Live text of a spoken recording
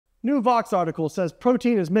New Vox article says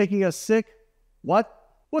protein is making us sick. What?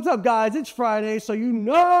 What's up, guys? It's Friday, so you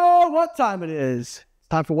know what time it is. It's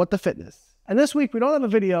time for What the Fitness. And this week, we don't have a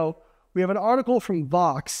video. We have an article from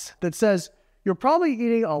Vox that says you're probably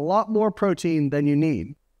eating a lot more protein than you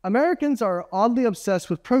need. Americans are oddly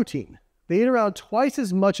obsessed with protein. They eat around twice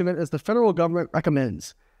as much of it as the federal government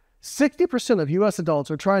recommends. 60% of U.S.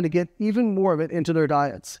 adults are trying to get even more of it into their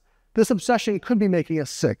diets. This obsession could be making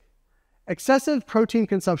us sick. Excessive protein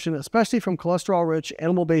consumption, especially from cholesterol-rich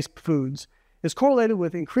animal-based foods, is correlated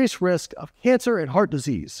with increased risk of cancer and heart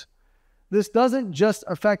disease. This doesn't just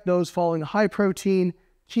affect those following high-protein,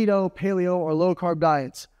 keto, paleo, or low-carb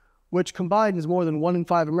diets, which combined is more than 1 in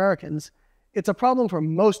 5 Americans. It's a problem for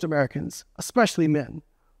most Americans, especially men.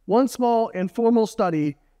 One small informal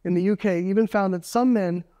study in the UK even found that some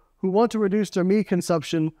men who want to reduce their meat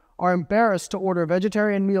consumption are embarrassed to order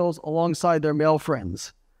vegetarian meals alongside their male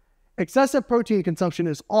friends. Excessive protein consumption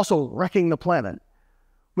is also wrecking the planet,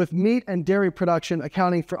 with meat and dairy production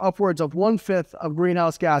accounting for upwards of 1/5 of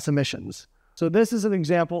greenhouse gas emissions. So this is an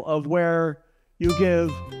example of where you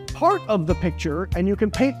give part of the picture and you can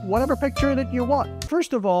paint whatever picture that you want.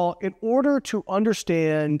 First of all, in order to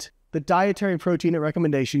understand the dietary protein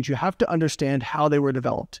recommendations, you have to understand how they were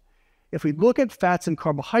developed. If we look at fats and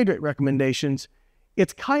carbohydrate recommendations,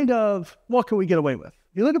 it's kind of, what can we get away with?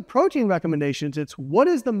 If you look at protein recommendations, it's what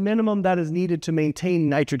is the minimum that is needed to maintain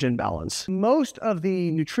nitrogen balance? Most of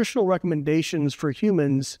the nutritional recommendations for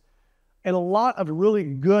humans and a lot of really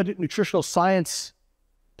good nutritional science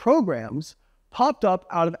programs popped up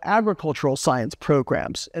out of agricultural science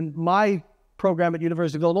programs. And my program at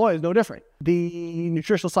University of Illinois is no different. The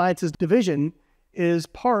Nutritional Sciences Division is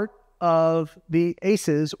part of the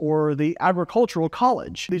ACES, or the Agricultural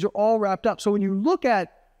College. These are all wrapped up. So when you look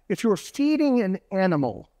at, if you're feeding an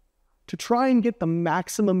animal to try and get the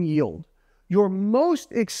maximum yield, your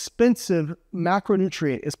most expensive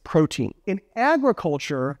macronutrient is protein. In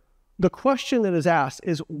agriculture, the question that is asked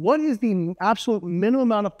is, what is the absolute minimum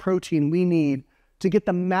amount of protein we need to get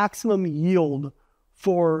the maximum yield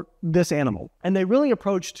for this animal? And they really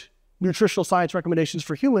approached nutritional science recommendations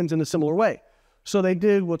for humans in a similar way. So they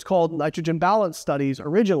did what's called nitrogen balance studies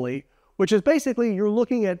originally, which is basically you're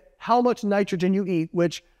looking at how much nitrogen you eat,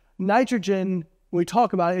 which nitrogen, when we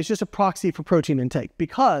talk about it, is just a proxy for protein intake,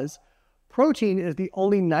 because protein is the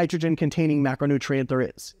only nitrogen-containing macronutrient there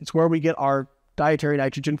is. It's where we get our dietary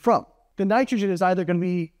nitrogen from. The nitrogen is either going to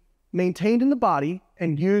be maintained in the body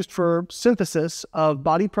and used for synthesis of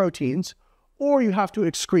body proteins, or you have to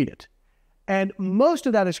excrete it. And most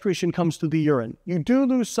of that excretion comes through the urine. You do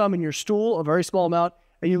lose some in your stool, a very small amount,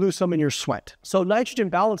 and you lose some in your sweat. So nitrogen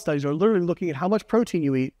balance studies are literally looking at how much protein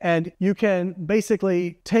you eat, and you can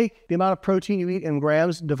basically take the amount of protein you eat in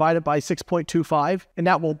grams, divide it by 6.25, and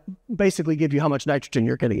that will basically give you how much nitrogen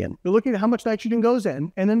you're getting in. You're looking at how much nitrogen goes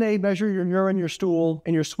in, and then they measure your urine, your stool,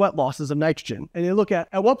 and your sweat losses of nitrogen. And they look at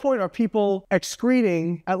what point are people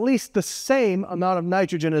excreting at least the same amount of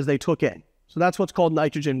nitrogen as they took in. So that's what's called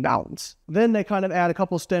nitrogen balance. Then they kind of add a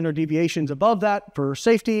couple of standard deviations above that for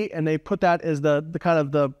safety, and they put that as the kind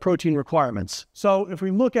of the protein requirements. So if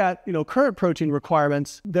we look at, current protein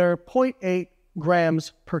requirements, they're 0.8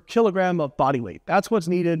 grams per kilogram of body weight. That's what's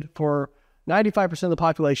needed for 95% of the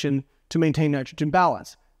population to maintain nitrogen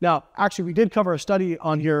balance. Now, actually, we did cover a study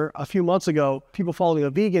on here a few months ago. People following a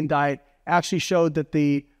vegan diet actually showed that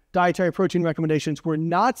the dietary protein recommendations were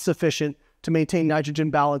not sufficient to maintain nitrogen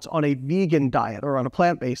balance on a vegan diet or on a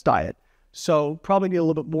plant-based diet. So probably need a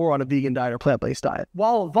little bit more on a vegan diet or plant-based diet.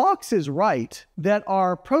 While Vox is right that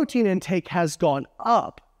our protein intake has gone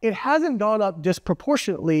up, it hasn't gone up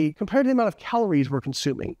disproportionately compared to the amount of calories we're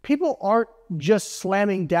consuming. People aren't just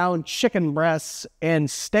slamming down chicken breasts and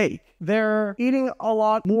steak. They're eating a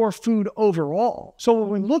lot more food overall. So when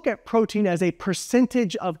we look at protein as a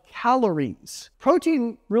percentage of calories,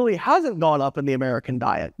 protein really hasn't gone up in the American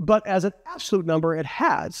diet, but as an absolute number, it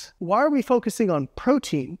has. Why are we focusing on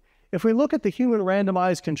protein? If we look at the human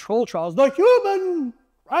randomized control trials,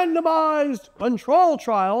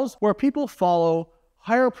 where people follow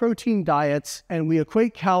higher protein diets, and we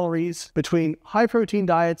equate calories between high protein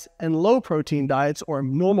diets and low protein diets or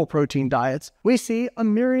normal protein diets, we see a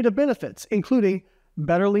myriad of benefits, including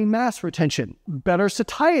better lean mass retention, better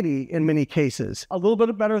satiety in many cases, a little bit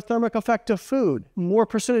of better thermic effect of food, more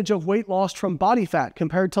percentage of weight lost from body fat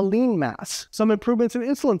compared to lean mass, some improvements in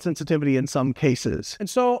insulin sensitivity in some cases. And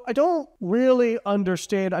so I don't really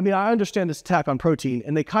understand, I understand this attack on protein,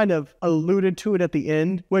 and they kind of alluded to it at the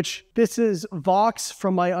end, which this is, Vox,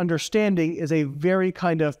 from my understanding, is a very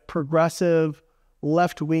kind of progressive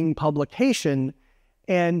left-wing publication,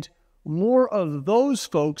 and more of those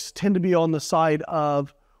folks tend to be on the side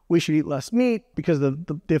of, we should eat less meat because of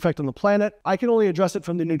the effect on the planet. I can only address it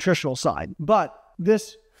from the nutritional side. But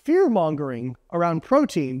this fear-mongering around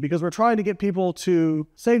protein, because we're trying to get people to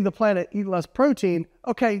save the planet, eat less protein,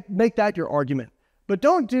 okay, make that your argument. But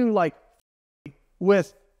don't do like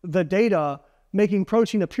with the data making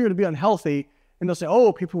protein appear to be unhealthy, and they'll say,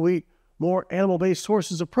 oh, people who eat more animal-based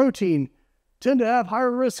sources of protein tend to have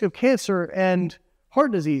higher risk of cancer and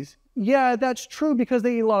heart disease. Yeah, that's true because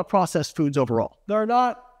they eat a lot of processed foods overall. They're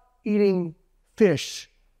not eating fish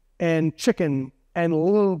and chicken and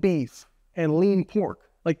lean beef and lean pork.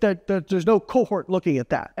 Like there's no cohort looking at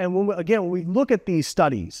that. And when we look at these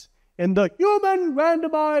studies in the human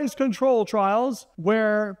randomized control trials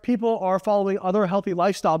where people are following other healthy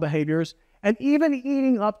lifestyle behaviors and even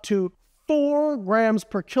eating up to 4 grams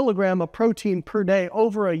per kilogram of protein per day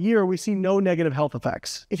over a year, we see no negative health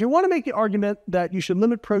effects. If you want to make the argument that you should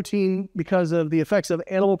limit protein because of the effects of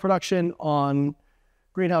animal production on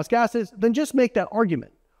greenhouse gases, then just make that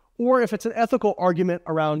argument. Or if it's an ethical argument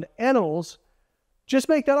around animals, just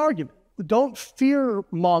make that argument. Don't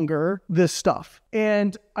fear-monger this stuff.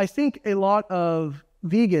 And I think a lot of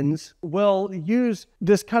vegans will use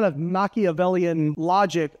this kind of Machiavellian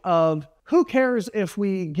logic of who cares if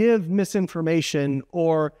we give misinformation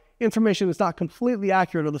or information that's not completely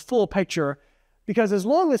accurate or the full picture, because as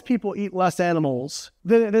long as people eat less animals,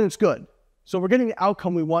 then it's good. So we're getting the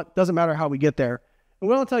outcome we want, doesn't matter how we get there. And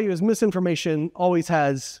what I'll tell you is misinformation always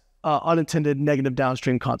has unintended negative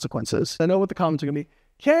downstream consequences. I know what the comments are going to be.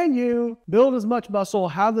 Can you build as much muscle,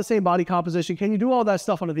 have the same body composition? Can you do all that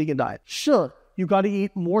stuff on a vegan diet? Sure. You've got to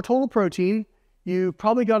eat more total protein. You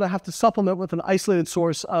probably got to have to supplement with an isolated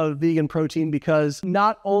source of vegan protein, because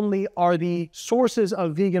not only are the sources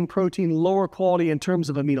of vegan protein lower quality in terms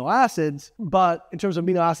of amino acids, but in terms of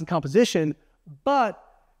amino acid composition, but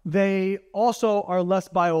they also are less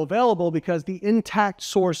bioavailable because the intact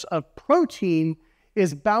source of protein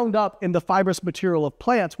is bound up in the fibrous material of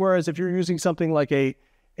plants. Whereas if you're using something like a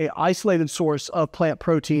isolated source of plant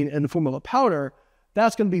protein in the form of a powder,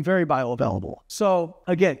 that's going to be very bioavailable. So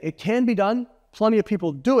again, it can be done. Plenty of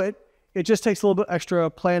people do it. It just takes a little bit extra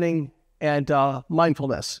planning and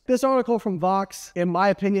mindfulness. This article from Vox, in my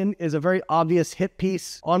opinion, is a very obvious hit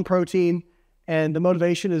piece on protein, and the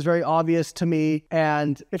motivation is very obvious to me.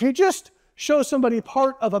 And if you just show somebody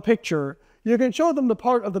part of a picture, you can show them the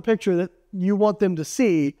part of the picture that you want them to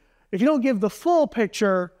see. If you don't give the full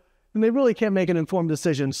picture, then they really can't make an informed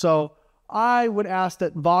decision. So I would ask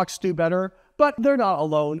that Vox do better, but they're not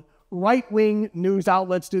alone. Right-wing news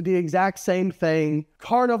outlets do the exact same thing.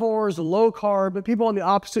 Carnivores, low carb, people on the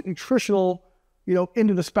opposite nutritional, end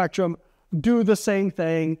of the spectrum do the same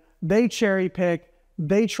thing. They cherry pick.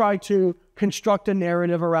 They try to construct a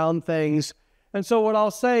narrative around things. And so what I'll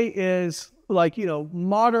say is,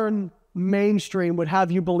 modern mainstream would have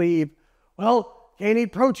you believe, well, can't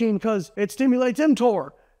eat protein because it stimulates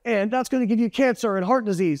mTOR, and that's going to give you cancer and heart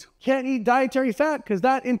disease. Can't eat dietary fat because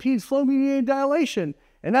that impedes flow-mediated dilation,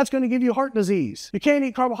 and that's going to give you heart disease. You can't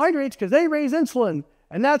eat carbohydrates because they raise insulin,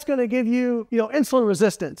 and that's going to give you, insulin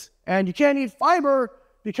resistance. And you can't eat fiber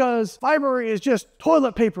because fiber is just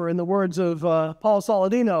toilet paper, in the words of Paul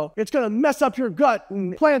Saladino. It's going to mess up your gut,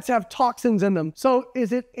 and plants have toxins in them. So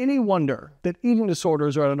is it any wonder that eating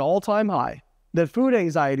disorders are at an all-time high, that food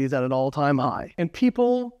anxiety is at an all-time high, and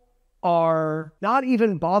people are not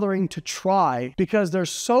even bothering to try because they're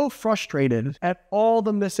so frustrated at all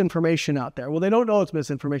the misinformation out there? Well, they don't know it's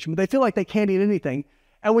misinformation, but they feel like they can't eat anything.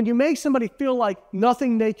 And when you make somebody feel like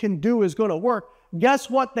nothing they can do is going to work, guess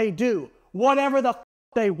what they do? Whatever the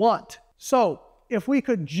they want. So if we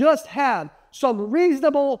could just have some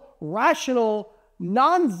reasonable, rational,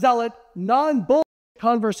 non-zealot, non-bull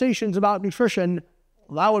conversations about nutrition,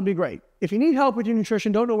 that would be great. If you need help with your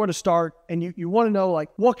nutrition, don't know where to start, and you want to know,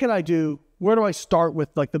 what can I do? Where do I start with,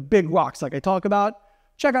 the big rocks like I talk about?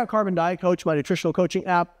 Check out Carbon Diet Coach, my nutritional coaching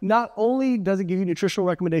app. Not only does it give you nutritional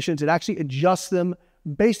recommendations, it actually adjusts them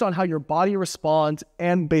based on how your body responds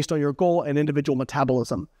and based on your goal and individual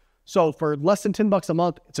metabolism. So for less than $10 a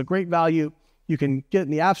month, it's a great value. You can get it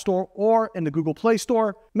in the App Store or in the Google Play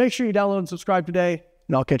Store. Make sure you download and subscribe today,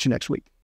 and I'll catch you next week.